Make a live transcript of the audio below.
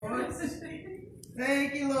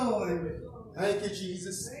Thank you, Lord. Thank you,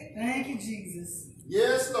 Jesus. Thank you, Jesus.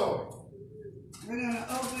 Yes, Lord. We're going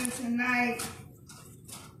to open tonight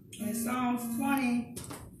in Psalms 20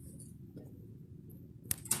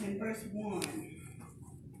 and verse 1.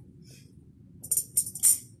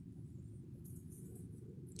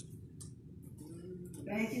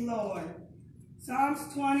 Thank you, Lord.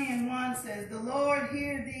 Psalms 20 and 1 says, The Lord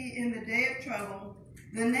hear thee in the day of trouble.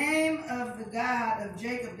 The name of the God of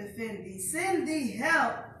Jacob defend thee. Send thee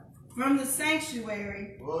help from the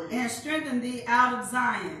sanctuary and strengthen thee out of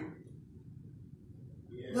Zion.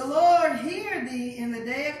 Yes. The Lord hear thee in the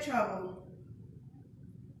day of trouble.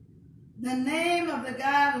 The name of the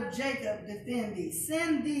God of Jacob defend thee.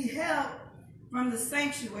 Send thee help from the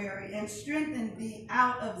sanctuary and strengthen thee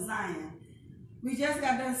out of Zion. We just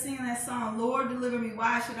got done singing that song, Lord, deliver me.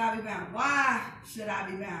 Why should I be bound? Why should I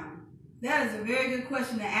be bound? That is a very good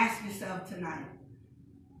question to ask yourself tonight.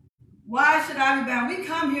 Why should I be bound? We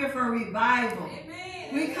come here for a revival.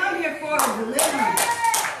 Amen. We come here for a deliverance.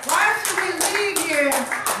 Why should we leave here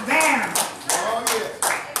bound? Oh,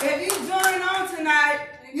 yeah. If you join on tonight,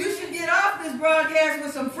 you should get off this broadcast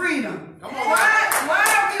with some freedom. Come on. Why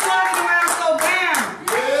are we walking around so bound?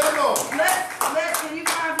 Yeah, Lord. Can you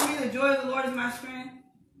find for me the joy of the Lord is my strength?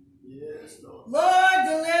 Yes, Lord. Lord,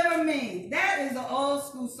 deliver me. That is an old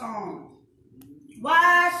school song.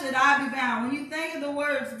 Why should I be bound? When you think of the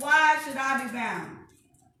words, why should I be bound?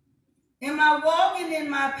 Am I walking in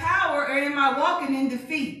my power or am I walking in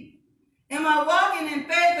defeat? Am I walking in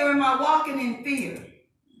faith or am I walking in fear?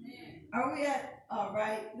 Are we at, all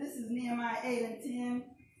right, this is Nehemiah 8 and 10.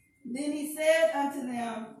 Then he said unto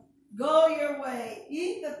them, Go your way,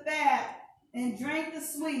 eat the fat and drink the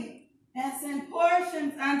sweet, and send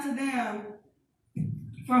portions unto them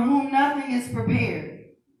for whom nothing is prepared.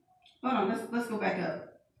 Hold on, let's go back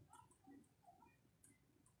up.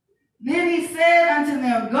 Then he said unto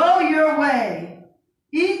them, Go your way,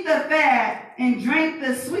 eat the fat, and drink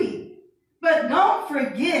the sweet. But don't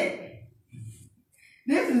forget,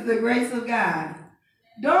 this is the grace of God.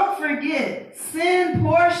 Don't forget, send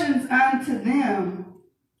portions unto them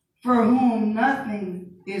for whom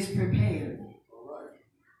nothing is prepared.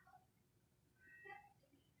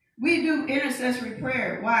 We do intercessory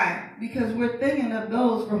prayer. Why? Because we're thinking of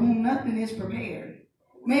those for whom nothing is prepared.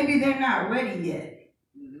 Maybe they're not ready yet.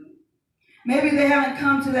 Maybe they haven't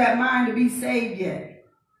come to that mind to be saved yet.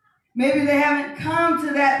 Maybe they haven't come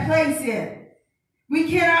to that place yet. We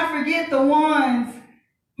cannot forget the ones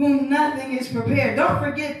whom nothing is prepared. Don't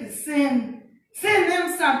forget to send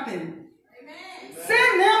them something. Amen.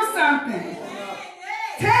 Send them something. Amen.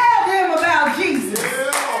 Tell them about Jesus.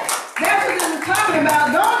 That's what this is talking about.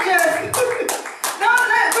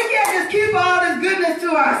 We can't just keep all this goodness to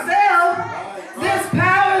ourselves. This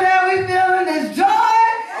power that we feel and this joy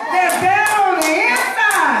that's down on the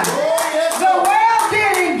inside. The world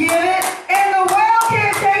didn't give it, and the world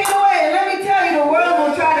can't take it away. And let me tell you, the world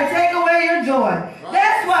will try to take away your joy.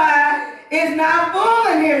 That's why it's not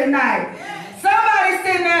fooling here tonight. Somebody's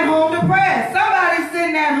sitting at home depressed. Somebody's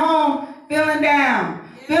sitting at home feeling down,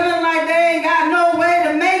 feeling like they ain't got no way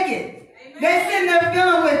to make it. They're sitting there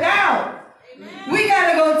feeling without. We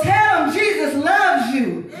got to go tell them Jesus loves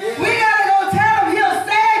you. We got to go tell them he'll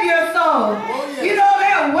save your soul. You know,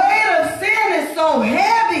 that weight of sin is so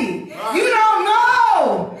heavy. You don't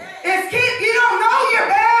know. You don't know you're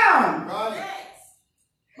bound.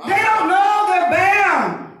 They don't know they're bound.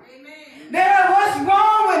 They're like, what's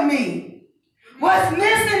wrong with me? What's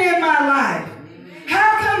missing in my life?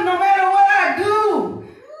 How come no matter what I do,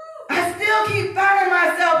 I still keep finding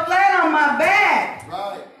myself flat on my back?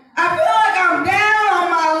 Right. I feel like I'm down on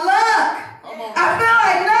my luck. I feel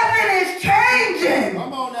like nothing is changing.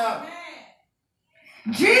 Come on now.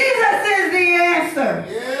 Jesus is the answer.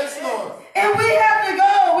 Yes, Lord. And we have to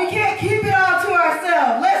go. We can't keep it all to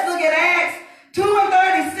ourselves. Let's look at Acts 2 and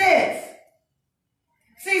 36.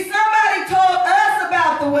 See, somebody told us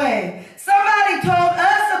about the way. Somebody told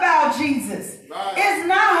us about Jesus. Right. It's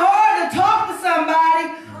not hard to talk to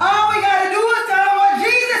somebody. All we got to do is tell them what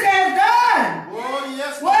Jesus has done. Oh,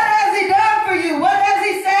 yes. What has he done for you? What has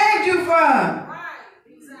he saved you from? Right.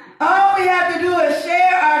 Exactly. All we have to do is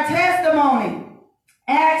share our testimony.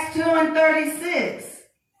 Acts 2 and 36.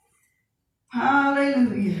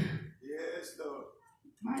 Hallelujah. Yes, Lord.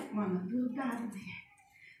 Might want to do that in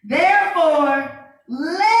there. Therefore,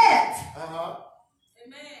 let. Amen.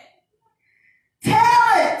 Tell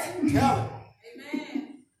it. Tell it.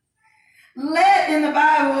 Amen. Let in the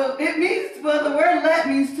Bible, it means, well, the word let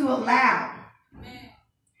means to allow. Amen.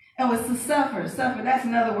 And it's to suffer. Suffer, that's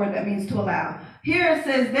another word that means to allow. Here it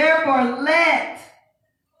says, therefore let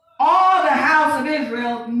all the house of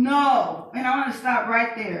Israel know. know, and I want to stop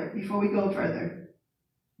right there before we go further.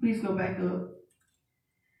 Please go back up.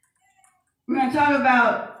 We're going to talk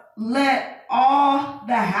about let all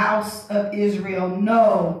the house of Israel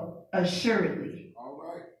know assuredly. All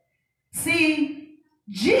right. See,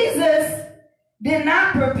 Jesus did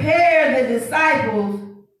not prepare the disciples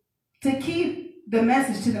to keep the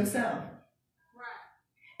message to themselves.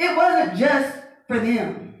 It wasn't just for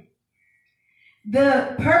them.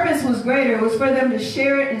 The purpose was greater. It was for them to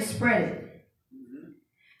share it and spread it.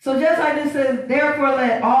 So just like this says, therefore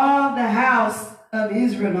let all the house of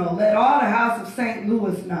Israel know. Let all the house of St.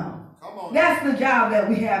 Louis know. Come on. That's the job that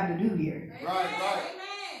we have to do here. Right.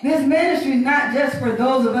 This ministry is not just for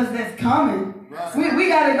those of us that's coming. Right. We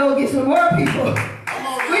got to go get some more people. Come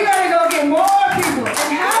on. We got to go get more people.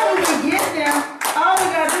 And how do we get them? All we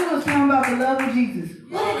got to do is tell them about the love of Jesus.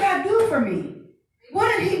 What did God do for me? What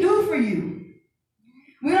did he do for you?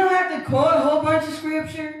 We don't have to quote a whole bunch of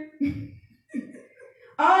scripture.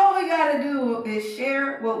 All we got to do is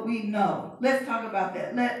share what we know. Let's talk about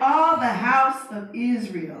that. Let all the house of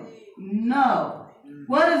Israel know.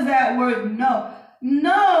 What is that word know?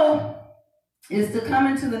 Know is to come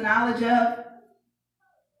into the knowledge of,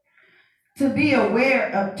 to be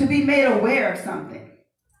aware of, to be made aware of something.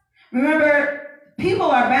 Remember, people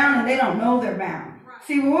are bound and they don't know they're bound.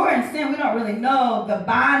 See, when we're in sin, we don't really know the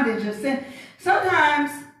bondage of sin.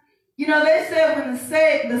 Sometimes, you know, they said when the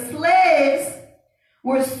slaves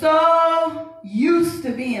were so used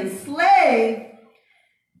to being enslaved,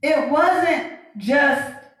 it wasn't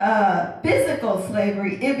just physical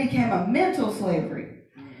slavery, it became a mental slavery.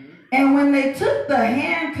 And when they took the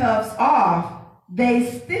handcuffs off, they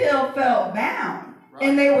still felt bound.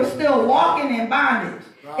 And they were still walking in bondage.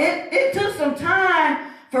 It took some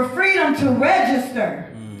time for freedom to register.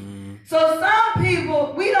 So some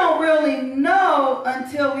people, we don't really know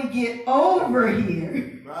until we get over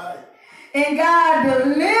here. Right. And God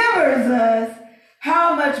delivers us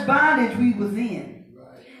how much bondage we was in.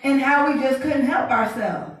 Right. And how we just couldn't help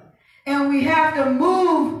ourselves. And we have to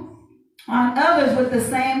move on others with the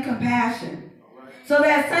same compassion. Right. So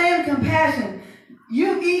that same compassion,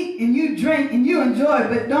 you eat and you drink and you enjoy,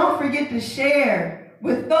 but don't forget to share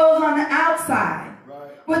with those on the outside.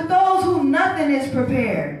 Right. With those who nothing is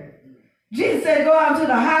prepared. Jesus said, go out to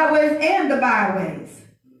the highways and the byways.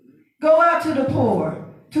 Go out to the poor,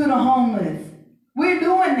 to the homeless. We're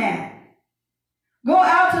doing that. Go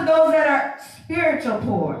out to those that are spiritual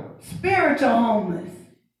poor, spiritual homeless.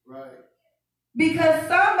 Right. Because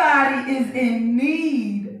somebody is in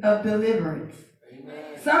need of deliverance.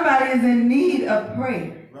 Amen. Somebody is in need of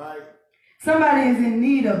prayer. Right. Somebody is in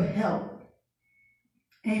need of help.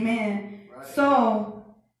 Amen. Right. So,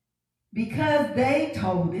 because they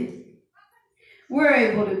told it, we're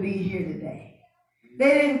able to be here today. They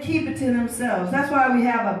didn't keep it to themselves. That's why we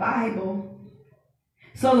have a Bible.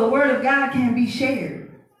 So the word of God can be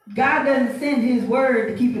shared. God doesn't send his word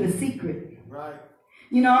to keep it a secret. Right.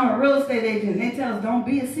 You know, I'm a real estate agent. They tell us don't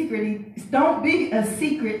be a secret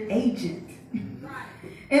agent.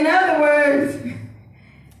 In other words,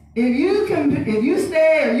 if you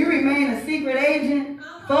stay or you remain a secret agent,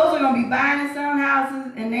 folks are going to be buying and selling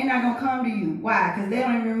houses and they're not going to come to you. Why? Because they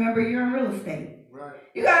don't even remember you're in real estate. Right.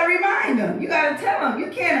 You got to remind them. You got to tell them.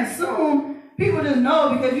 You can't assume people just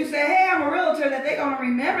know because you say, hey, I'm a realtor, that they're going to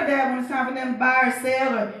remember that when it's time for them to buy or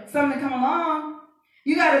sell or something to come along.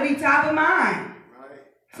 You got to be top of mind. Right.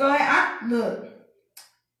 So, look,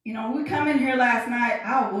 you know, we come in here last night,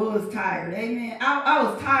 I was tired. Amen. I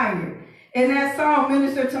was tired. And that song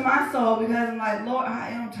ministered to my soul because I'm like, Lord, I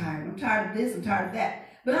am tired. I'm tired of this. I'm tired of that.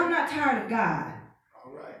 But I'm not tired of God.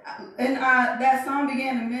 All right. And that song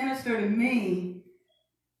began to minister to me.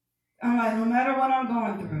 I'm like, no matter what I'm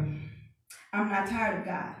going through, I'm not tired of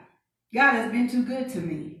God. God has been too good to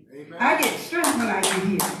me. Amen. I get strength when I get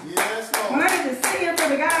here. Yes, Lord. When I get to sing for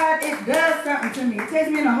the God, it does something to me. It takes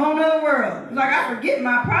me in a whole nother world. It's like I forget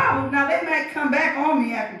my problems. Now, they might come back on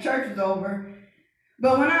me after church is over.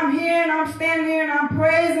 But when I'm here and I'm standing here and I'm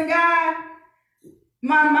praising God,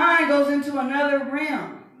 my mind goes into another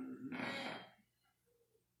realm.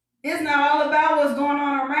 It's not all about what's going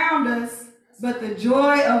on around us, but the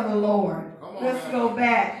joy of the Lord. Let's go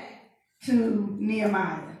back to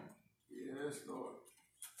Nehemiah. Yes, Lord.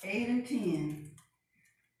 8 and 10.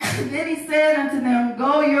 Then he said unto them,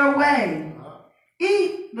 go your way.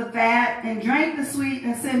 Eat the fat and drink the sweet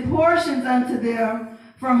and send portions unto them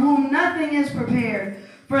for whom nothing is prepared.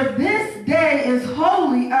 For this day is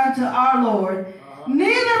holy unto our Lord.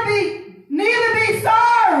 Neither be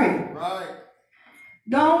sorry. Right.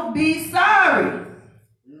 Don't be sorry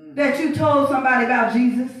that you told somebody about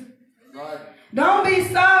Jesus. Right. Don't be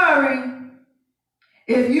sorry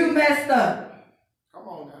if you messed up. Come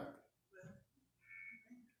on now.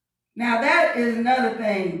 Now that is another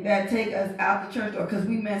thing that take us out the church door because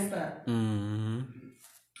we messed up. Mm-hmm.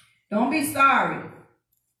 Don't be sorry.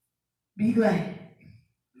 Be glad.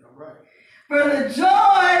 All right. For the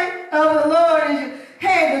joy of the Lord is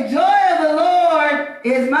the joy of the Lord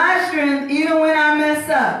is my strength even when I mess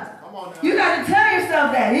up. Come on now. You got to tell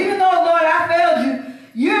yourself that. Even though, Lord, I failed you,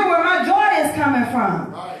 you're where my joy is coming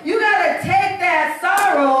from. Right. You got to take that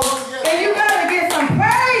sorrow and you got to get some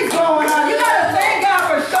praise going on. You got to thank God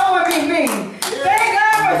for showing me. Thank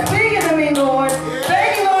God for speaking to me, Lord.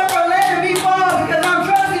 Thank you, Lord, for letting me fall because I'm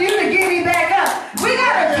trusting you to get me back up. We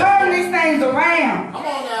got to turn these things around. Come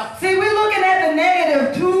on now. See, we're looking at the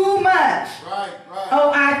negative too much. Right, right.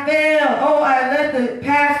 Oh, I failed. Oh, I let the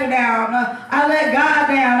pastor down. I let God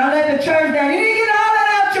down. I let the church down. You need to get all that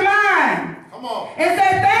out your mind. Come on. And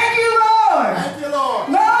say, thank you, Lord. Thank you, Lord.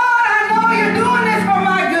 Lord, I know you're doing this for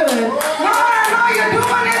my good. Lord, I know you're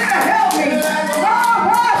doing this to help me. Lord,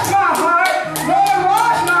 wash my heart. Lord,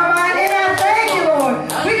 wash my mind. And I thank you, Lord.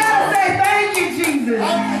 We got to say thank you, Jesus,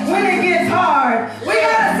 when it gets hard. We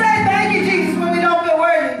got to say thank you, Jesus, when we don't feel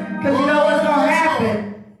worthy. Because you know what's going to happen.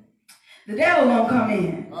 The devil going to come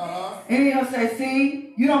in. And he'll say,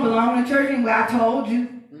 see, you don't belong in the church anyway. I told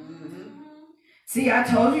you. See, I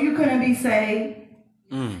told you couldn't be saved.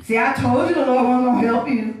 See, I told you the Lord wasn't going to help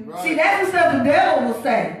you. Right. See, that's the stuff the devil will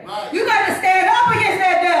say. Right. You got to stand up against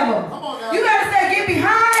that devil. Come on now. You got to say, get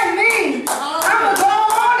behind me. I'm going to go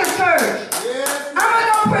on to church. Yes. I'm going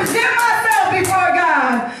to go present myself before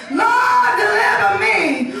God. Lord, deliver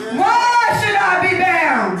me. Why should I be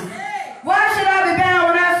bound? Why should I be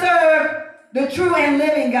bound when I serve the true and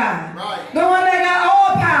living God? Right. The one that got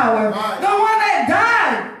all power. Right. The one that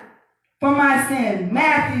died for my sin.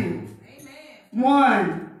 Matthew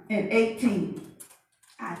 1:18,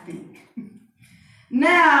 I think.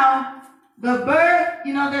 Now, the birth,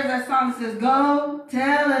 you know, there's that song that says, go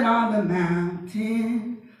tell it on the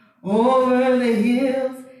mountain, over the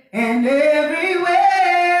hills and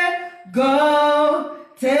everywhere. Go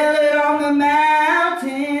tell it on the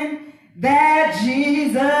mountain that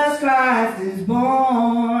Jesus Christ is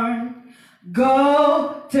born.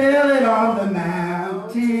 Go tell it on the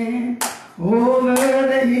mountain, over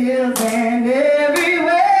the hills and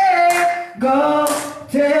everywhere. Go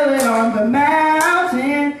tell it on the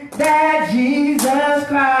mountain that Jesus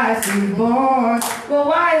Christ is born. Well,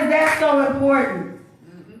 why is that so important?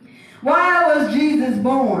 Why was Jesus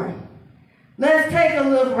born? Let's take a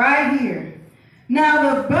look right here. Now,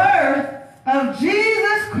 the birth of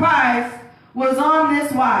Jesus Christ was on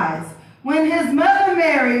this wise. When his mother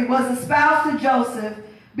Mary was espoused to Joseph,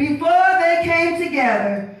 before they came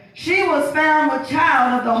together, she was found with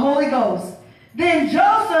child of the Holy Ghost. Then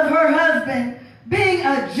Joseph, her husband, being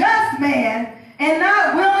a just man and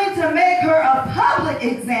not willing to make her a public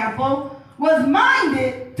example, was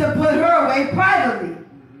minded to put her away privately.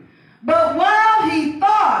 But while he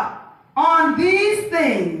thought on these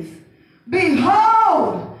things,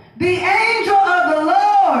 behold, the angel of the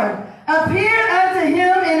Lord appeared unto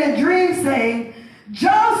him in a dream, saying,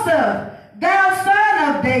 Joseph, thou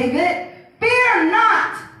son of David, fear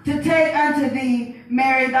not to take unto thee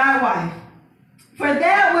Mary thy wife. For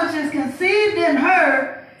that which is conceived in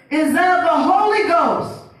her is of the Holy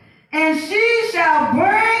Ghost, and she shall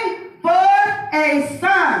bring forth a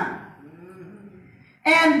son,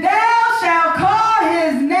 and thou shalt call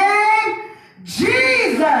his name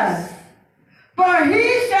Jesus, for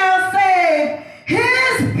he shall save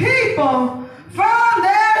his people from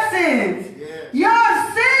their sins.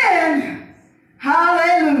 Your sin,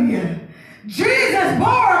 hallelujah. Jesus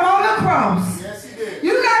bore him on the cross. Yes, he did.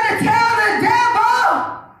 You got to tell the devil,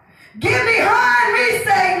 get behind me,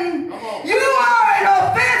 Satan. You are an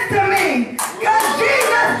offense to me. Because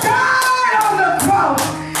Jesus died on the cross.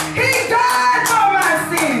 He died for my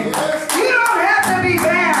sins. You don't have to be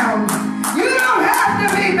bound. You don't have to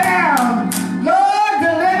be bound. Lord,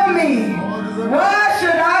 deliver me. Why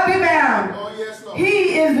should I be bound? Oh, yes, Lord.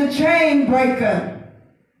 He is the chain breaker.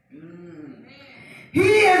 He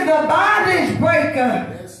is the bondage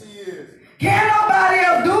breaker. Yes, he is. Can't nobody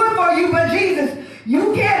else do it for you but Jesus.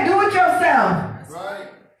 You can't do it yourself. Right.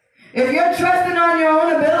 If you're trusting on your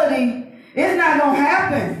own ability, it's not going to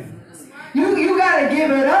happen. You got to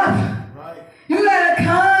give it up. Right. You got to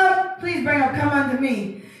come. Please bring up, come unto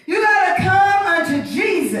me. You got to come unto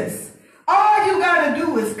Jesus. All you got to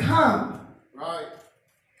do is come. Right.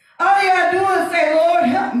 All you got to do is say, Lord,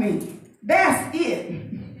 help me. That's it.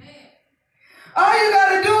 All you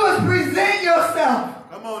got to do is present yourself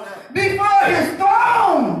Come on now. before his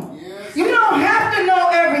throne. Yes. You don't have to know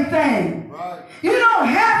everything. Right. You don't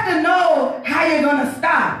have to know how you're going to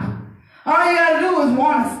stop. All you got to do is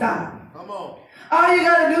want to stop. Come on. All you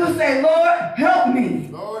got to do is say, Lord, help me.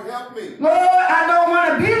 Lord, help me. Lord, I don't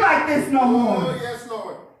want to be like this no more. Oh, yes,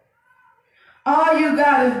 Lord. All you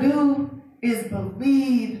got to do is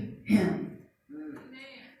believe him.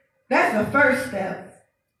 That's the first step,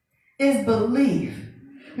 is belief.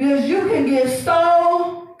 Because you can get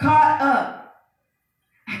so caught up.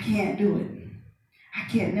 I can't do it. I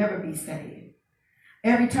can't never be saved.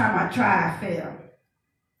 Every time I try, I fail.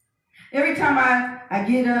 Every time I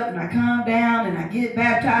get up and I come down and I get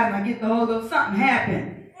baptized and I get the Holy Ghost, something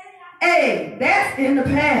happened. Hey, that's in the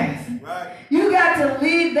past. Right. You got to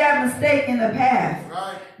leave that mistake in the past.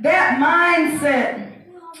 Right. That mindset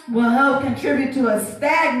will help contribute to a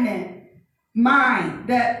stagnant mind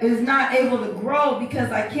that is not able to grow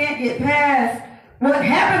because I can't get past what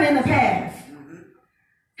happened in the past.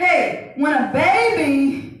 Hey, when a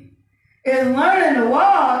baby is learning to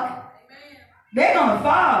walk, they're going to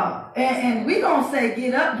fall. And we're going to say,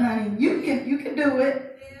 get up, honey. You can do it.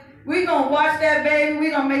 We're going to watch that baby.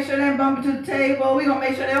 We're going to make sure they don't bump into the table. We're going to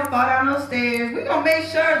make sure they don't fall down those stairs. We're going to make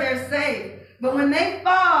sure they're safe. But when they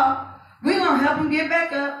fall, we're going to help them get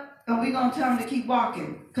back up. And we're going to tell them to keep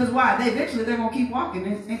walking. Because why? Eventually they're going to keep walking.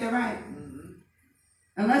 Ain't that right? Mm-hmm.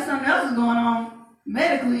 Unless something else is going on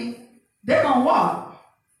medically, they're going to walk.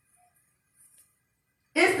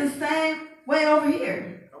 It's the same way over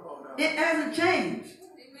here. It hasn't changed.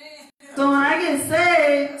 So when I get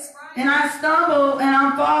saved and I stumble and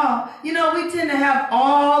I fall, we tend to have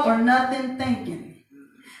all or nothing thinking.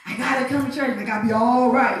 I got to come to church. I got to be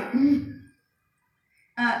all right.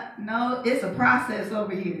 No, it's a process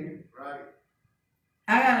over here. Right.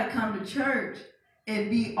 I got to come to church and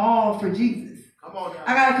be all for Jesus. Come on now.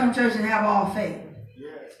 I got to come to church and have all faith.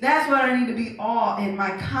 Yes. That's what I need to be all in,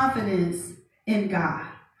 my confidence in God.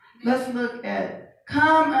 Let's look at,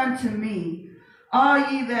 come unto me, all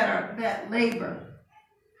ye that labor.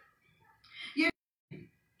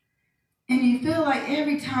 And you feel like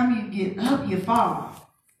every time you get up, you fall.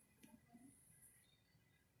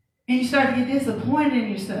 And you start to get disappointed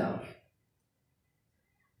in yourself.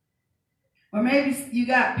 Or maybe you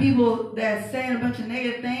got people that's saying a bunch of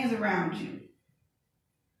negative things around you.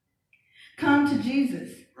 Come to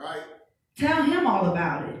Jesus. Right. Tell him all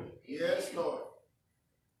about it. Yes, Lord.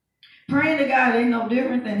 Praying to God ain't no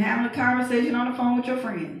different than having a conversation on the phone with your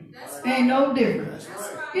friend. Ain't no different. That's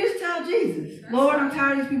right. You just tell Jesus, Lord, I'm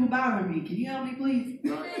tired of these people bothering me. Can you help me, please?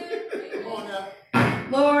 Right. Come on now.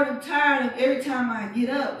 Lord, I'm tired of every time I get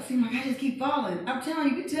up, it seems like I just keep falling. I'm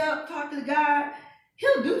telling you, talk to God,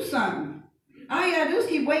 he'll do something. All you gotta do is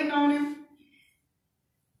keep waiting on him.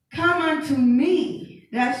 Come unto me,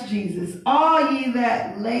 that's Jesus, all ye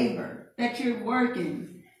that labor, that you're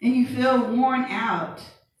working, and you feel worn out,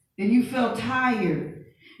 and you feel tired,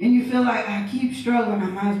 and you feel like I keep struggling, I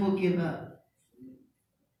might as well give up.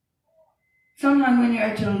 Sometimes when you're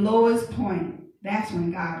at your lowest point, that's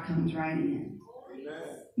when God comes right in.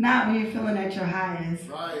 Not when you're feeling at your highest,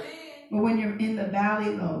 right, but when you're in the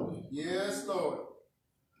valley low. Yes, Lord.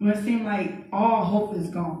 When it seems like all hope is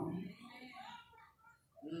gone.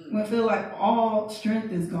 When it feels like all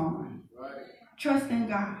strength is gone. Right. Trust in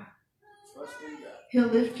God. Trust in God. He'll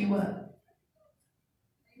lift you up.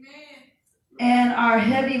 Amen. And are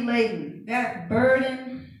heavy laden. That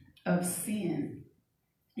burden of sin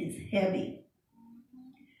is heavy.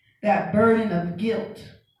 That burden of guilt.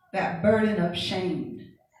 That burden of shame.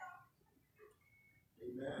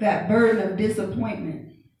 That burden of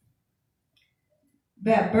disappointment.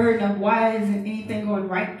 That burden of why isn't anything going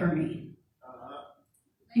right for me?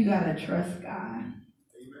 You got to trust God.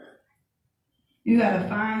 Amen. You got to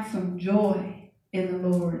find some joy in the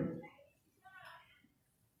Lord.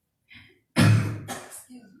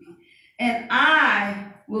 Excuse me. And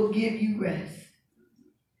I will give you rest.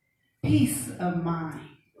 Peace of mind.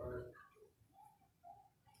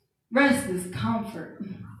 Rest is comfort.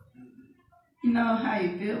 You know how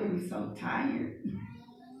you feel when you're so tired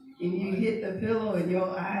and you hit the pillow and your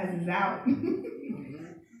eyes is out.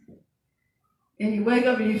 And you wake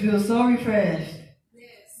up and you feel so refreshed.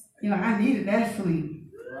 Yes. You're like, I needed that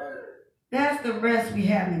sleep. Right. That's the rest we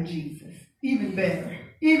have in Jesus. Even better.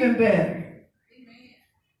 Even better. Amen.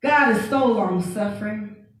 God is so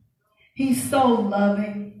long-suffering. He's so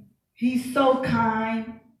loving. He's so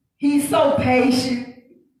kind. He's so patient.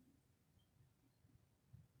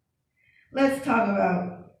 Let's talk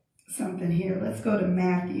about something here. Let's go to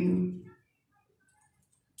Matthew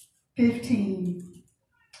 15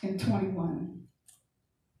 and 21.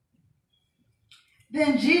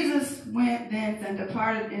 Then Jesus went thence and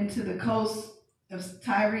departed into the coast of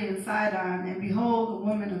Tyre and Sidon, and behold, a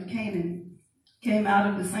woman of Canaan came out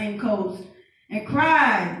of the same coast and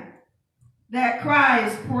cried. That cry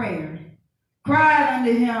is prayer. Cried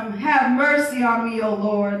unto him, have mercy on me, O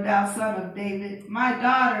Lord, thou son of David. My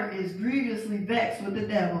daughter is grievously vexed with the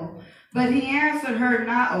devil. But he answered her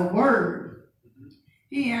not a word.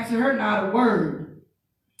 He answered her not a word.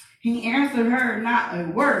 He answered her not a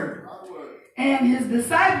word. And his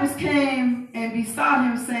disciples came and besought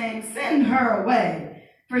him, saying, send her away,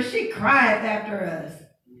 for she crieth after us.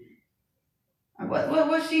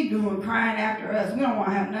 What's she doing crying after us? We don't want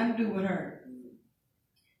to have nothing to do with her.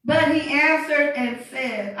 But he answered and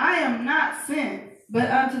said, I am not sent, but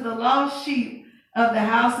unto the lost sheep of the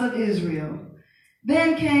house of Israel.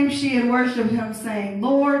 Then came she and worshipped him, saying,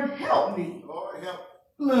 Lord, help me. Lord, help.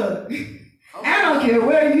 Look, I don't care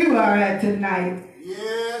where you are at tonight.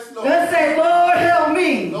 Yes, Lord. Let's say, Lord, help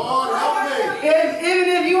me. Lord, help me. Even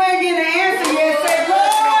if you ain't getting the answer yet, say,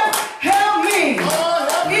 Lord, help me. Lord,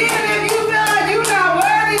 help me. Even if you feel like you're not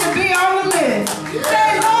worthy to be on the list, Yes.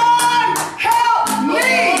 say, Lord, help me.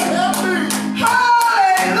 Lord, help me.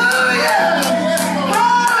 Hallelujah. Yes, Lord.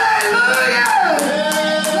 Hallelujah.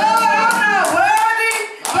 Yes. Lord, I'm not worthy,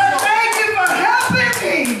 but thank you for helping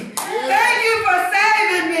me. Thank you for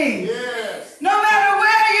saving me. Yes. No matter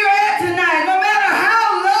where you're at tonight, no matter how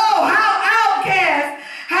low, how outcast,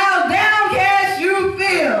 how downcast you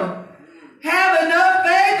feel, have enough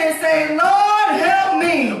faith and say, Lord, help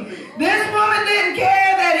me. This woman didn't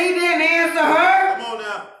care that he didn't answer her. Come on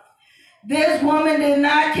now. This woman did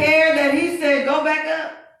not care that he said, go back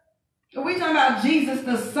up. We're talking about Jesus,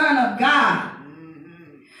 the Son of God.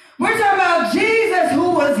 We're talking about Jesus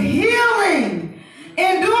who was healing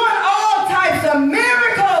and doing all types of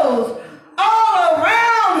miracles all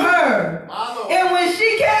around her. My Lord. And when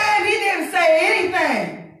she came, he didn't say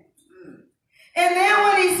anything. And then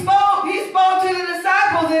when he spoke to the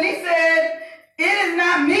disciples and he said, it is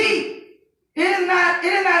not meat. It is not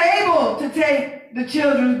able to take the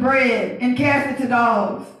children's bread and cast it to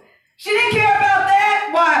dogs. She didn't care about that.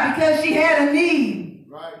 Why? Because she had a need.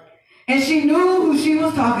 Right. And she knew who she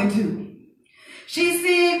was talking to.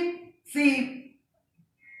 See,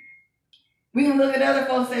 we can look at other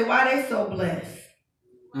folks and say, why they so blessed?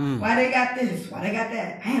 Why they got this? Why they got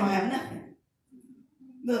that? I don't have nothing.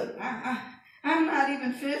 Look, I'm not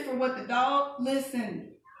even fit for what the dog.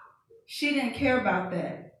 Listen, she didn't care about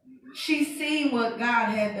that. She seen what God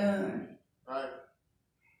had done. Right.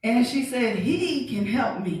 And she said, he can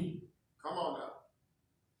help me. Come on now.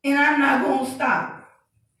 And I'm not going to stop.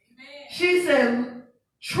 She said,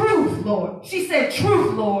 truth, Lord. She said,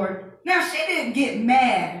 truth, Lord. Now, she didn't get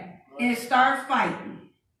mad and start fighting.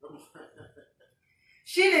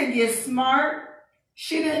 She didn't get smart.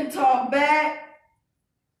 She didn't talk back.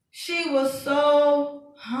 She was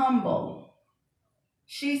so humble.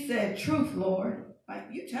 She said, truth, Lord. Like,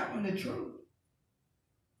 you telling the truth.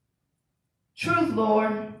 Truth,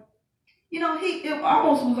 Lord. You know, it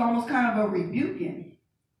was almost kind of a rebuking.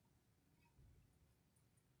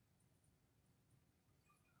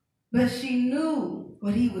 But she knew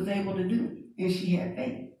what he was able to do, and she had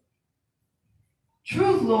faith.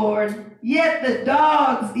 Truth, Lord, yet the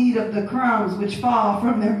dogs eat of the crumbs which fall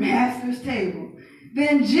from their master's table.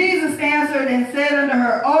 Then Jesus answered and said unto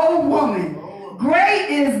her, O woman, great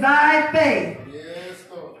is thy faith. Yes,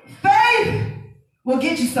 Lord. Faith will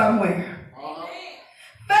get you somewhere.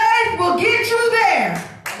 Faith will get you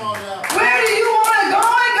there. Come on now. Where do you want to go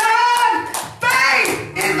in God? Faith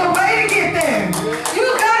is the way to get there. You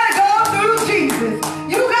got to go through Jesus.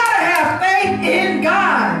 You got to have faith in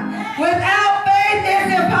God. Without faith, it's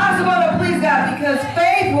impossible to please God because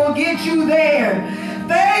faith will get you there.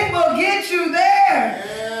 Faith will get you there.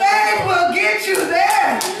 Faith will get you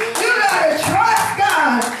there. You got to trust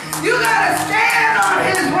God. You got to stand on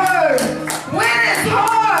his word. When it's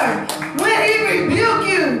hard, when he rebuke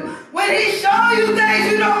you, when he show you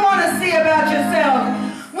things you don't want to see about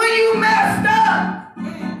yourself, when you messed up,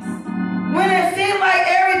 when it seemed like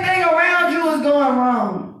everything around you is going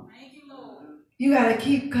wrong, you got to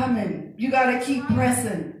keep coming. You got to keep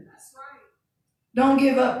pressing. Don't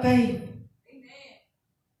give up faith.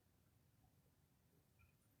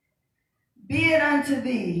 Be it unto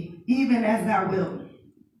thee, even as thou wilt.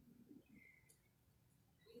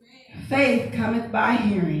 Faith cometh by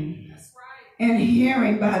hearing, and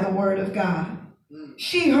hearing by the word of God.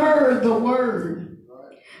 She heard the word.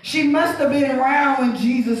 She must have been around when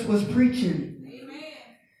Jesus was preaching.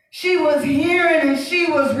 She was hearing and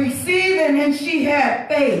she was receiving and she had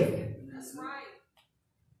faith.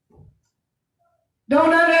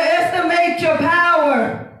 Don't underestimate your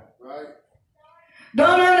power.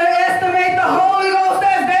 Don't underestimate the Holy Ghost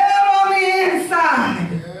that's down on the inside.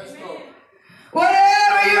 Yes, Lord.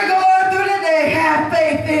 Whatever you're going through today, have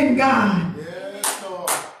faith in God. Yes.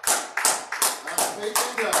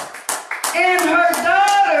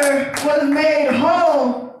 was made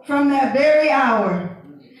whole from that very hour.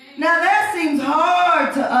 Now that seems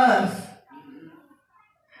hard to us.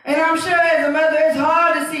 And I'm sure as a mother, it's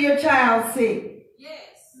hard to see your child sick. Yes.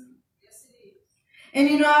 Yes, it is. And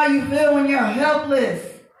you know how you feel when you're helpless.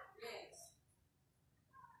 Yes.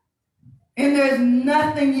 And there's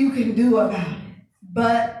nothing you can do about it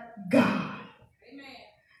but God. Amen.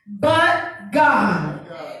 But God.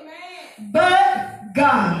 Amen. But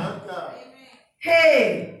God. God. Amen.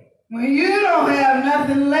 Hey, when you don't have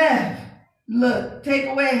nothing left, look, take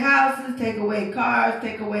away houses, take away cars,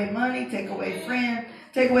 take away money, take away friends,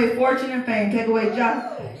 take away fortune and fame, take away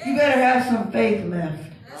jobs. You better have some faith left.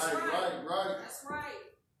 That's Right, right. right. That's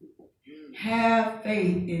right. Have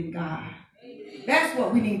faith in God. Amen. That's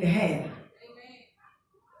what we need to have. Amen.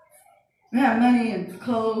 We have money and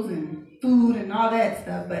clothes and food and all that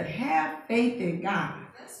stuff, but have faith in God.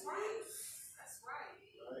 That's right. That's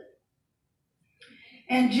right.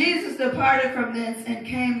 And Jesus departed from thence and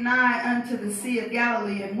came nigh unto the Sea of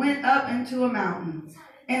Galilee and went up into a mountain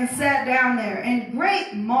and sat down there. And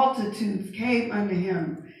great multitudes came unto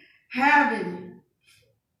him, having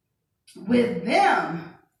with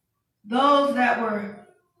them those that were,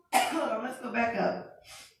 hold on, let's go back up.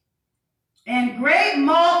 And great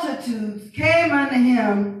multitudes came unto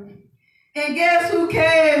him. And guess who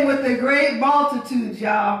came with the great multitudes,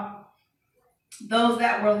 y'all? Those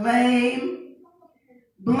that were lame,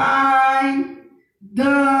 blind,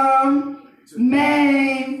 dumb,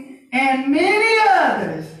 maimed, and many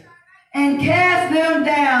others, and cast them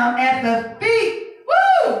down at the feet.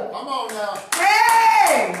 Woo! Come on now.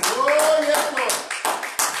 Hey! Oh, yes, Lord.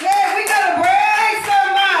 Hey, we gotta bring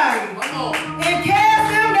somebody Come on. and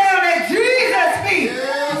cast them down at Jesus' feet.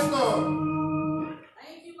 Yes, Lord.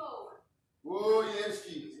 Thank you, Lord. Oh, yes,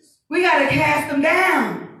 Jesus. We gotta cast them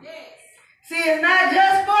down. Yes. See, it's not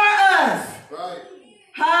just for us. Right.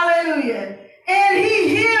 Hallelujah. And he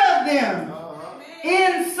healed them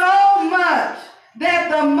in so much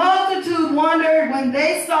that the multitude wondered when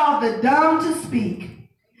they saw the dumb to speak,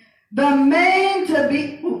 the maimed to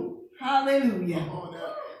be. Ooh, hallelujah. Come on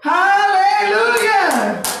now.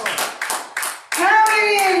 Hallelujah. How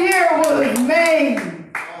many in here was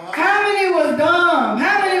maimed? How many was dumb?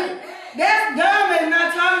 How many? That's dumb is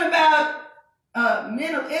not talking about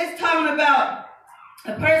mental. It's talking about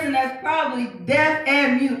a person that's probably deaf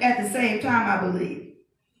and mute at the same time, I believe.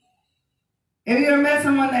 Have you ever met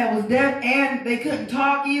someone that was deaf and they couldn't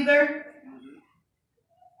talk either?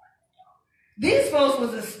 These folks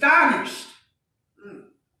was astonished.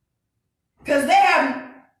 Because they haven't.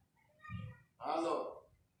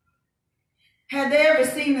 Had they ever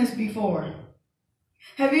seen this before?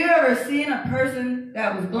 Have you ever seen a person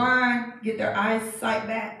that was blind get their eyesight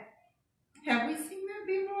back? Have we seen that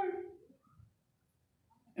before?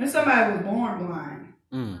 And somebody was born blind.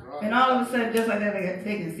 And all of a sudden, just like that,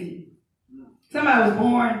 they can see. Somebody was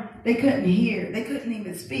born, they couldn't hear. They couldn't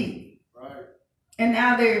even speak. Right. And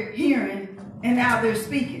now they're hearing, and now they're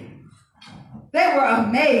speaking. They were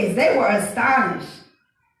amazed. They were astonished.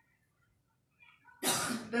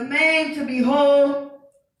 The maimed to behold.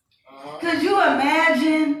 Could you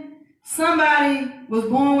imagine somebody was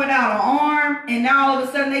born without an arm, and now all of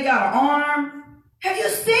a sudden they got an arm? Have you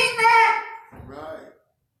seen that? Right.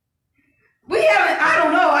 We haven't, I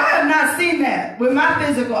don't know, I have not seen that with my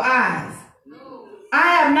physical eyes. I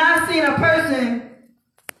have not seen a person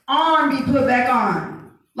arm be put back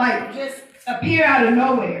on, like just appear out of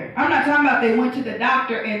nowhere. I'm not talking about they went to the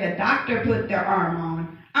doctor and the doctor put their arm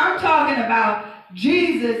on. I'm talking about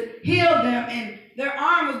Jesus healed them and their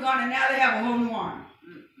arm was gone and now they have a whole new arm.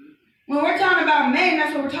 When we're talking about maimed,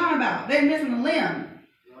 that's what we're talking about. They're missing a limb.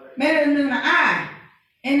 Maybe they're missing an eye.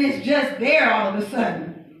 And it's just there all of a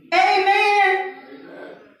sudden. Amen.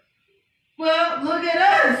 Well, look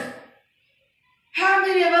at us. How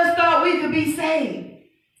many of us thought we could be saved?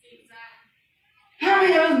 How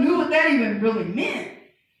many of us knew what that even really meant?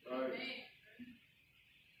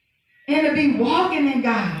 And to be walking in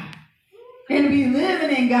God. And to be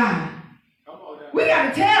living in God. We got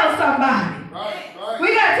to tell somebody.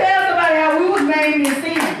 We got to tell somebody how we was maimed in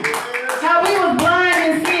sin. How we was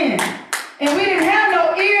blind in sin. And we didn't have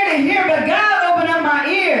no ear to hear, but God opened up my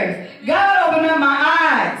ears. God opened up my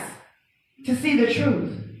eyes to see the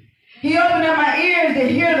truth. He opened up my ears to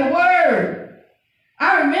hear the word.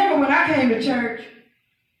 I remember when I came to church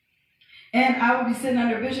and I would be sitting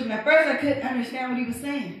under a bishop, and at first I couldn't understand what he was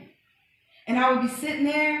saying. And I would be sitting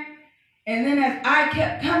there, and then as I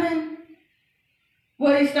kept coming,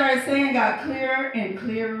 what he started saying got clearer and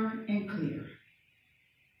clearer and clearer.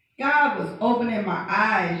 God was opening my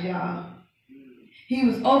eyes, y'all. He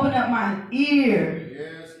was opening up my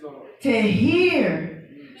ear to hear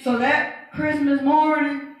So that Christmas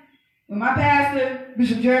morning, when my pastor,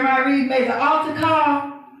 Bishop Jeremiah Reed, made the altar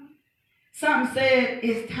call, something said,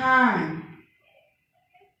 it's time.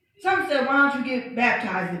 Something said, why don't you get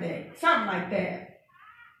baptized today? Something like that.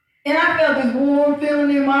 And I felt this warm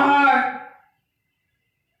feeling in my heart.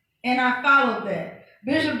 And I followed that.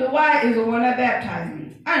 Bishop Dwight is the one that baptized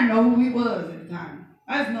me. I didn't know who he was at the time.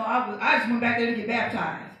 I just went back there to get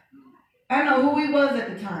baptized. I didn't know who he was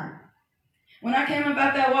at the time. When I came up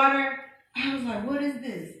out that water, I was like, what is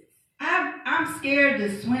this? I'm scared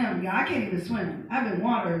to swim, y'all. I can't even swim. I've been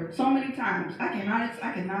watered so many times. I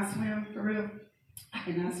cannot swim, for real. I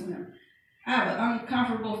cannot swim. I have an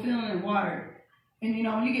uncomfortable feeling in water. And you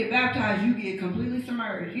know, when you get baptized, you get completely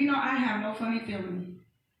submerged. You know, I have no funny feeling.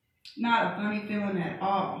 Not a funny feeling at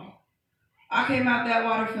all. I came out that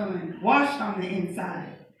water feeling washed on the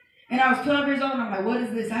inside. And I was 12 years old, and I'm like, what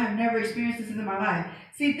is this? I have never experienced this in my life.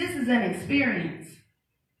 See, this is an experience.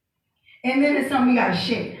 And then it's something we got to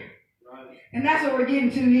share. Right. And that's what we're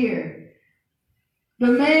getting to here. The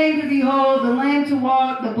lame to behold, the lame to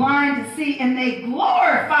walk, the blind to see, and they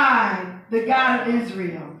glorified the God of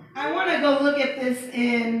Israel. I want to go look at this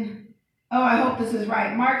in, I hope this is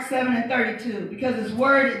right, Mark 7:32, because this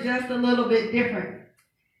word is just a little bit different.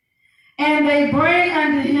 And they bring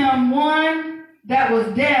unto him one that was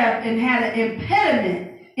deaf and had an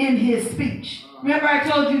impediment in his speech. Remember I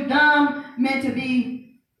told you dumb meant to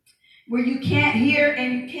be where you can't hear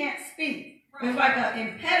and you can't speak. It's like an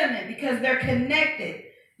impediment because they're connected.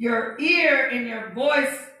 Your ear and your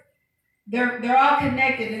voice, they're all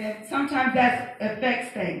connected, and sometimes that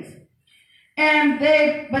affects things.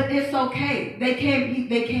 But it's okay. They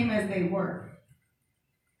came as they were.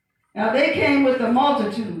 Now they came with the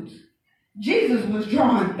multitudes. Jesus was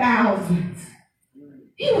drawing thousands.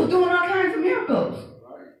 He was doing all kinds of miracles.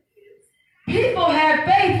 People had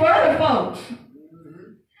faith for other folks.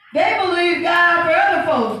 They believed God for other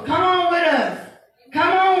folks. Come on with us.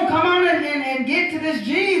 Come on and get to this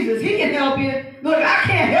Jesus. He can help you. Look, I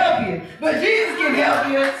can't help you, but Jesus can help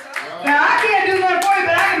you. Now, I can't do nothing for you,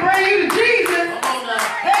 but I can bring you to Jesus.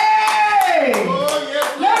 Hey!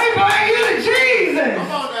 Let me bring you to Jesus.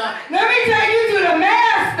 Let me take you to the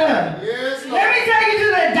master. Let me take you to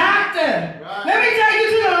the doctor. Let me take you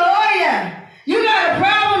to the lawyer. You got a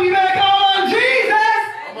problem, you better call on Jesus.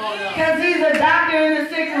 Because he's a doctor in the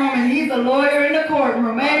sick room and he's a lawyer in the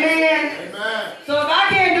courtroom. Amen. So if I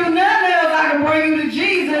can't do nothing else, I can bring you to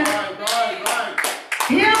Jesus.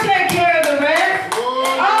 He'll take care of the rest.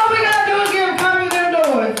 All we got to do is give him come through them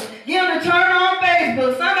doors. Get him to turn on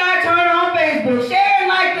Facebook. Somebody turn on Facebook. Share and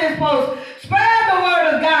like this post. Spread the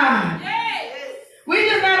word of God. We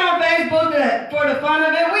just not on Facebook for the fun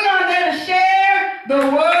of it. We on there to share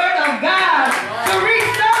the word of God to reach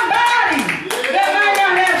somebody that might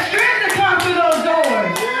not have strength to come through those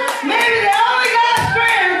doors. Maybe they only got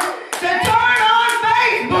strength to turn on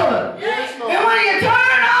Facebook. And when you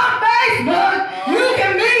turn on Facebook, you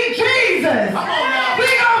can meet Jesus. We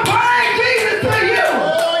gonna bring Jesus to you.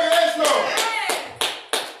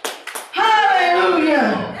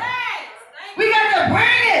 Hallelujah. We got to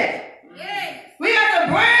bring it. We got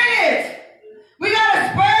to bring it. We got to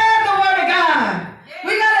spread the word of God.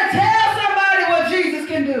 We got to tell somebody what Jesus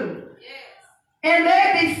can do. And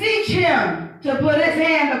they beseech him to put his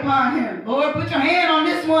hand upon him. Lord, put your hand on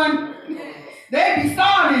this one. They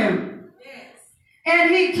besought him.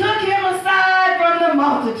 And he took him aside from the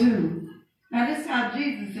multitude. Now this is how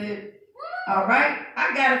Jesus said, all right,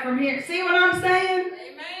 I got it from here. See what I'm saying?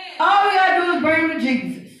 Amen. All we got to do is bring him to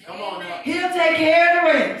Jesus. Come on now. He'll take care of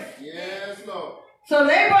the rest. Yes, Lord. So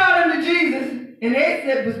they brought him to Jesus, and they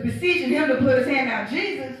said, was beseeching him to put his hand out.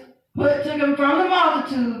 Jesus took him from the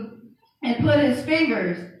multitude and put his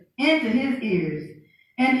fingers into his ears.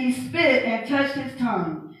 And he spit and touched his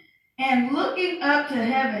tongue. And looking up to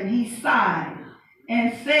heaven, he sighed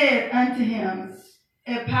and said unto him,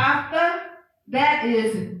 Ephphatha, that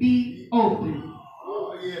is, be open.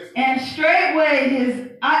 Oh, yes. And straightway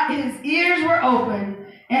his ears were opened,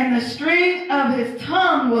 and the string of his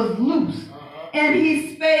tongue was loose, and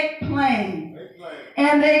he spake plain.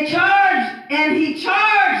 And he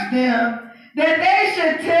charged them that they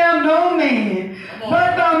should tell no man.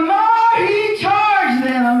 But the more he charged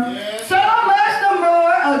them, so much the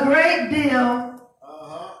more a great deal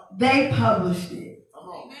they published it.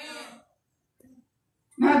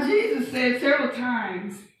 Now Jesus said several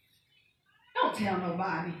times, don't tell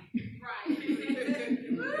nobody.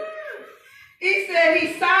 He said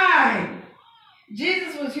he sighed.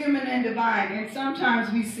 Jesus was human and divine, and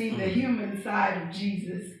sometimes we see the human side of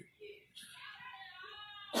Jesus.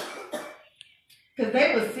 Because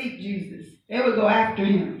they would seek Jesus. They would go after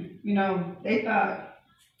him. You know, they thought,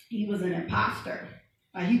 he was an imposter.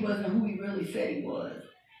 Like he wasn't who he really said he was.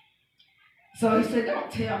 So he said,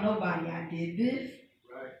 don't tell nobody I did this.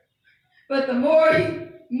 Right. But the more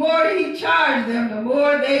he charged them, the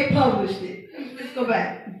more they published it. Let's go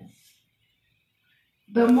back.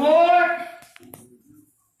 The more,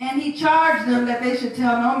 and he charged them that they should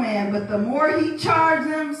tell no man, but the more he charged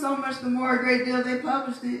them, so much the more a great deal they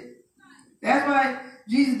published it. That's why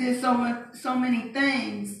Jesus did so many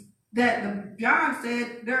things that John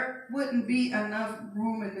said there wouldn't be enough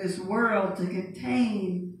room in this world to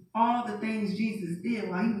contain all the things Jesus did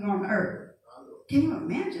while he was on the earth. Can you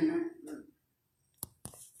imagine that?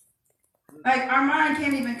 Like our mind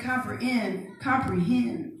can't even comprehend.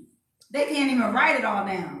 They can't even write it all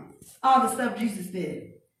down. All the stuff Jesus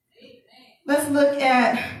did. Let's look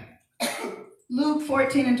at Luke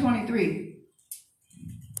 14:23.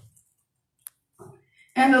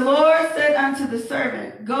 And the Lord said unto the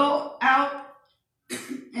servant, go out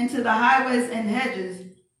into the highways and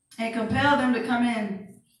hedges and compel them to come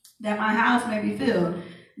in, that my house may be filled.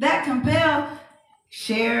 That compel,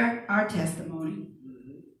 share our testimony.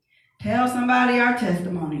 Tell somebody our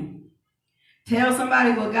testimony. Tell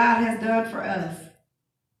somebody what God has done for us.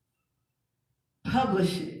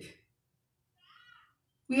 Publish it.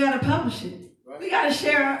 We got to publish it. We got to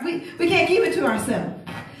share. We can't keep it to ourselves.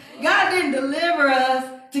 God didn't deliver us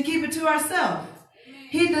to keep it to ourselves.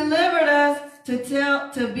 He delivered us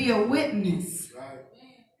to be a witness.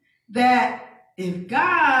 That if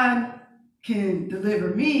God can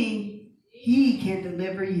deliver me, he can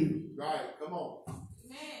deliver you. Right, come on.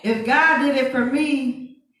 If God did it for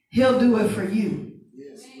me, he'll do it for you.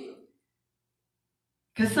 Yes.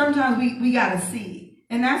 Because sometimes we got to see.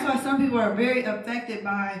 And that's why some people are very affected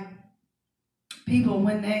by people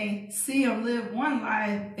when they see them live one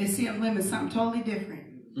life and see them living something totally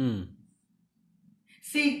different.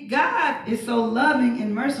 See, God is so loving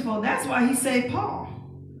and merciful. That's why he saved Paul.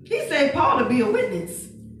 He saved Paul to be a witness.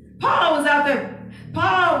 Paul was out there.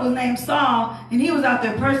 Paul was named Saul, and he was out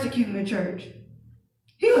there persecuting the church.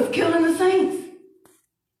 He was killing the saints.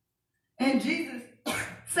 And Jesus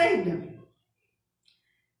saved him.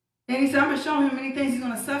 And he said, I'm going to show him many things he's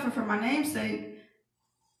going to suffer for my name's sake.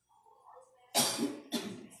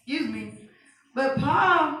 Excuse me. But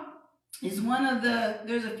Paul is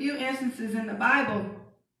there's a few instances in the Bible.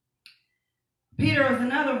 Peter was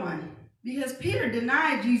another one. Because Peter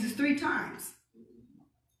denied Jesus 3 times.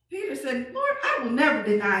 Peter said, Lord, I will never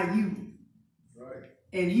deny you. Right.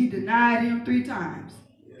 And he denied him 3 times.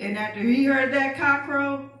 Yeah. And after he heard that cock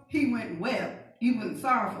crow, he went and wept. He went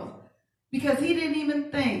sorrowful. Because he didn't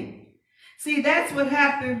even think. See, that's what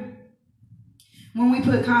happened when we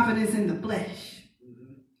put confidence in the flesh.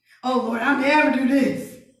 Mm-hmm. Oh, Lord, I'll never do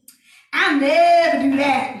this. I'll never do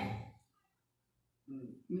that.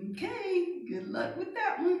 Okay, good luck with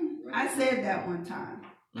that one. I said that one time.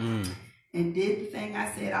 And did the thing I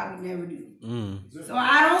said I would never do. So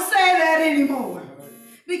I don't say that anymore.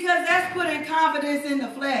 Because that's putting confidence in the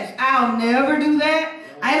flesh. I'll never do that.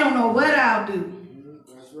 I don't know what I'll do.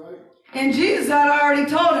 That's right. And Jesus had already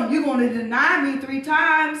told him, you're going to deny me 3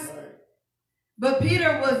 times. Right. But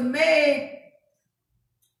Peter was made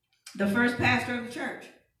the first pastor of the church.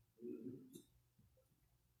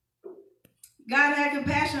 God had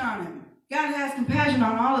compassion on him. God has compassion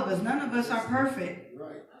on all of us. None of us are perfect.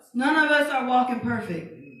 Right. None of us are walking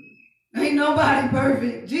perfect. Ain't nobody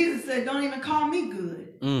perfect. Jesus said, don't even call me good.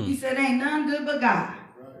 He said, ain't none good but God.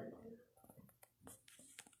 Right.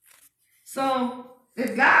 So,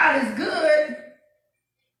 if God is good,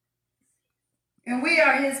 and we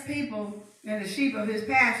are his people and the sheep of his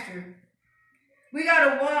pasture, we got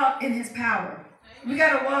to walk in his power. We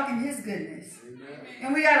got to walk in his goodness.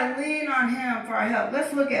 And we got to lean on him for our help.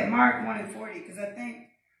 Let's look at Mark 1:40, because I think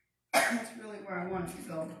that's really where I wanted to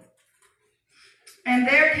go. And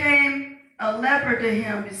there came a leper to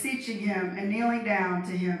him, beseeching him, and kneeling down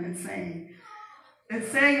to him, and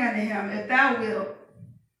saying unto him, if thou wilt,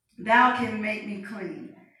 thou can make me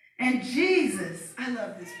clean. And Jesus, I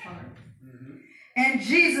love this part. And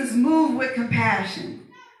Jesus, moved with compassion,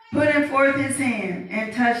 put him forth his hand,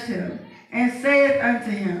 and touched him, and saith unto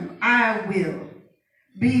him, I will.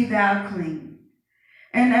 Be thou clean.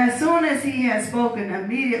 And as soon as he had spoken,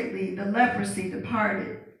 immediately the leprosy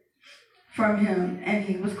departed from him, and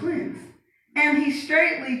he was cleansed. And he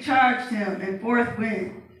straightly charged him, and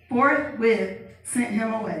forthwith sent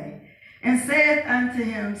him away, and saith unto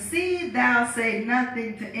him, see thou say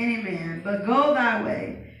nothing to any man, but go thy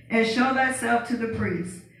way, and show thyself to the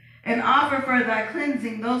priest, and offer for thy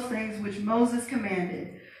cleansing those things which Moses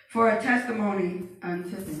commanded, for a testimony unto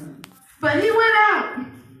them. But he went out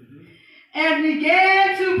and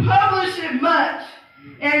began to publish it much,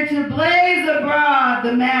 and to blaze abroad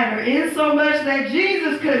the matter, insomuch that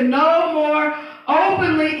Jesus could no more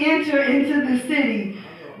openly enter into the city,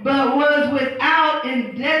 but was without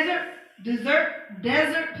in desert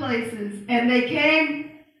places, and they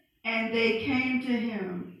came to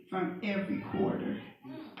him from every quarter.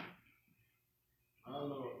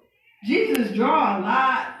 Jesus draw a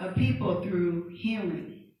lot of people through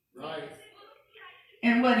healing. Right.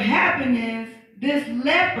 And what happened is this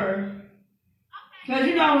leper, because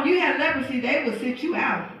you know when you had leprosy, they would sit you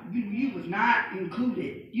out. You was not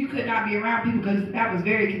included. You could not be around people because that was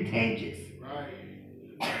very contagious. Right.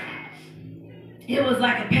 It was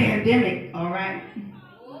like a pandemic, all right?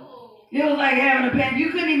 It was like having a pandemic. You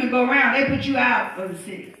couldn't even go around. They put you out of the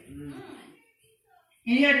city. And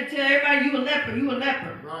you had to tell everybody you a leper. You a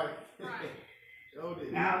leper. Right.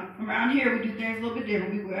 Now, around here, we do things a little bit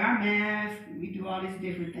different. We wear our masks. We do all these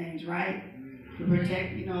different things, right? To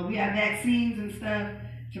protect, you know, we have vaccines and stuff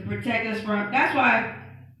to protect us from. That's why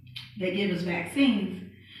they give us vaccines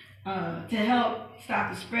to help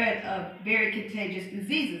stop the spread of very contagious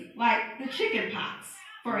diseases, like the chicken pox,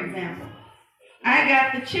 for example. I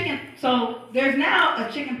got the chicken. So there's now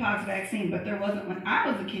a chicken pox vaccine, but there wasn't when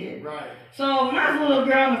I was a kid. Right. So when I was a little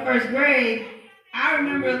girl in the first grade, I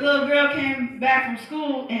remember a little girl came back from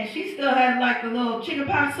school and she still had like the little chicken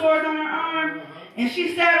pox sores on her arm, and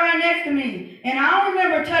she sat right next to me. And I don't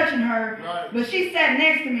remember touching her, Right. but she sat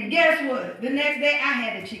next to me. Guess what? The next day I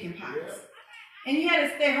had the chicken pox. Yeah. And you had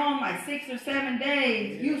to stay home like 6 or 7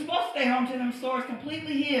 days. You were supposed to stay home till them sores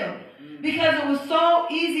completely healed, because it was so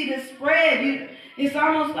easy to spread. It's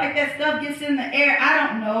almost like that stuff gets in the air. I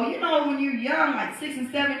don't know. You know, when you're young, like 6 and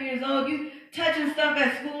 7 years old, you touching stuff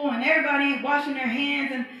at school and everybody ain't washing their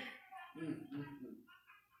hands. And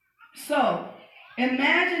so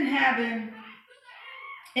imagine having,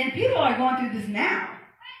 and people are going through this now.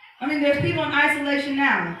 I mean, there's people in isolation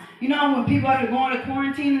now. You know, when people are going to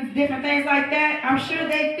quarantine and different things like that, I'm sure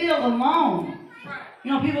they feel alone.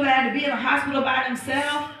 You know, people that had to be in a hospital by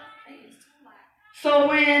themselves. So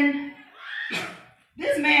when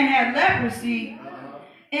this man had leprosy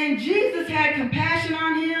and Jesus had compassion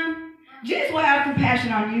on him, Jesus will have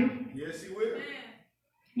compassion on you. Yes, he will.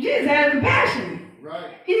 Jesus has compassion.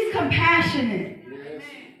 Right. He's compassionate. Yes.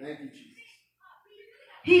 Thank you, Jesus.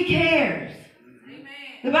 He cares.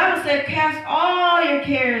 The Bible said, casting all your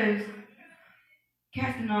care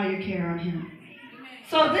on him.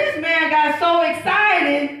 So this man got so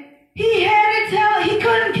excited, he had to tell, he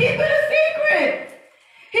couldn't keep it a secret.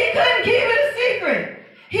 He couldn't keep it a secret.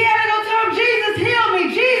 He had to go tell him, Jesus, heal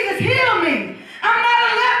me. Jesus, heal me. I'm not a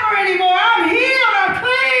leper anymore. I'm healed. I'm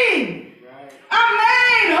clean. Right. I'm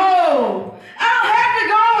made whole. I don't have to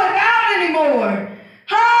go without anymore.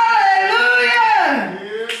 Hallelujah.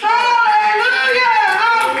 Yes. Hallelujah.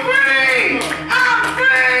 I'm free. I'm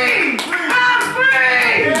free. I'm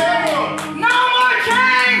free. Yeah. No more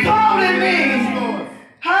chains holding me. Yes, Lord.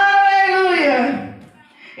 Hallelujah.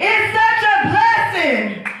 It's such a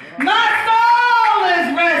blessing. My soul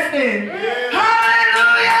is resting. Yes.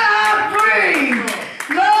 Hallelujah. I'm free.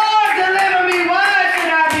 Lord, deliver me. Why should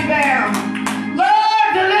I be bound? Lord,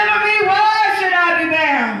 deliver me. Why should I be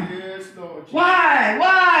bound? Yes, Lord. Why?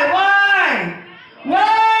 Why? Why?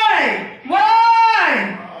 Why?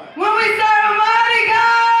 Why? When we serve a mighty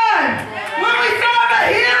God. When we serve a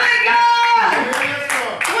healing God. Yes,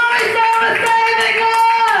 Lord. When we serve a saving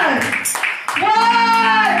God.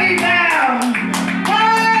 Why be bound?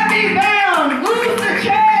 Why be bound? Loose the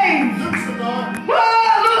chains. Loose them, Lord.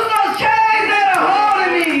 Whoa, loose those chains that are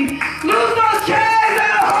holding me. Loose those chains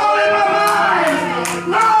that are holding my mind.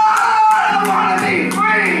 Lord, I want to be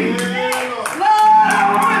free. Yeah, Lord. Lord, I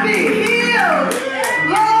want to be healed.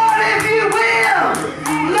 Lord, if you will.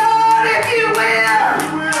 Lord, if you will.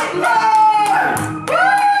 Lord. Woo!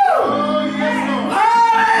 Oh, yes, Lord.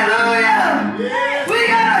 Hallelujah. Yes. We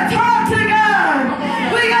got to talk to God.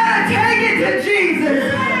 We got to take it to Jesus.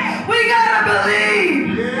 We got to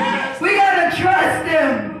believe. Yes. We got to trust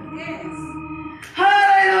him.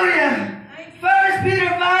 Hallelujah. 1 Peter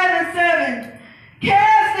 5:7.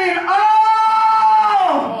 Casting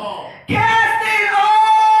all. Casting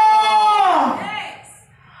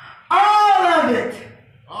all of it.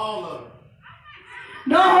 All of it.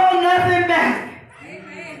 Don't hold nothing back.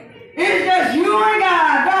 It's just you and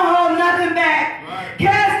God. Don't hold nothing back. Right.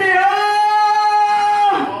 Cast it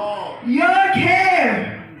all. All. Your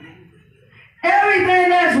care. Everything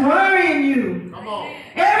that's worrying you. Come on.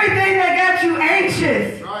 Everything that got you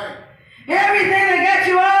anxious. Right. Everything that got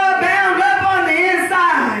you all bound up on the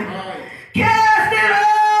inside. Right. Cast it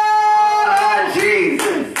all on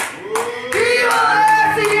Jesus. He will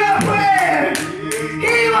answer your prayer.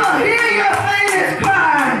 He will hear your faintest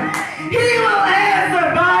cry.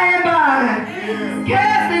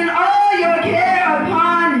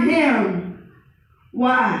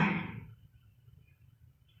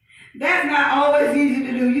 That's not always easy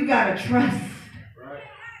to do. You got to trust. Right.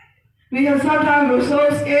 Because sometimes we're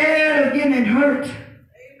so scared of getting hurt. Amen.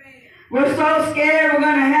 We're so scared we're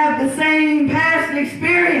going to have the same past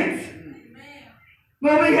experience. Amen.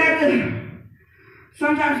 But we have to,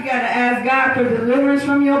 sometimes you got to ask God for deliverance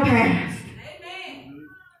from your past. Amen.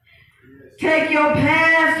 Take your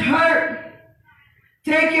past hurt,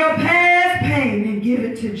 take your past pain and give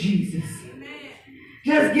it to Jesus. Amen.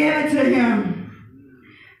 Just give it to him.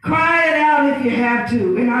 Cry it out if you have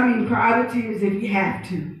to. And I mean cry with tears if you have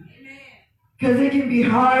to. Amen. Because it can be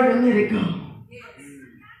hard to let it go. Yes.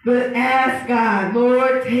 But ask God,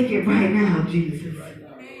 Lord, take it right now, Jesus.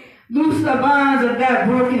 Amen. Loose the bonds of that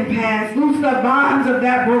broken past. Loose the bonds of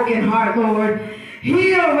that broken heart, Lord.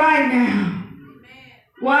 Heal right now. Amen.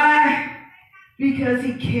 Why? Because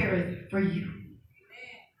he careth for you.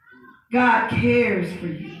 God cares for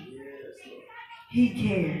you. He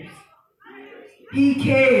cares. He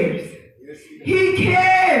cares. Yes, he does. He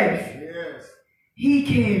cares. Yes. He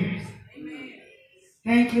cares. Amen.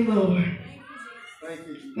 Thank you, Lord. Thank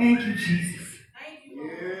you, Jesus. Thank you, Jesus. Thank you, Jesus. Thank you,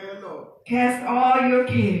 Lord. Yeah, Lord. Cast all your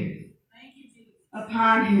cares Thank you, Jesus.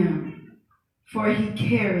 upon him, for he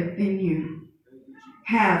careth in you.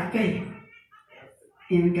 Have faith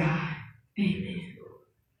in God. Amen.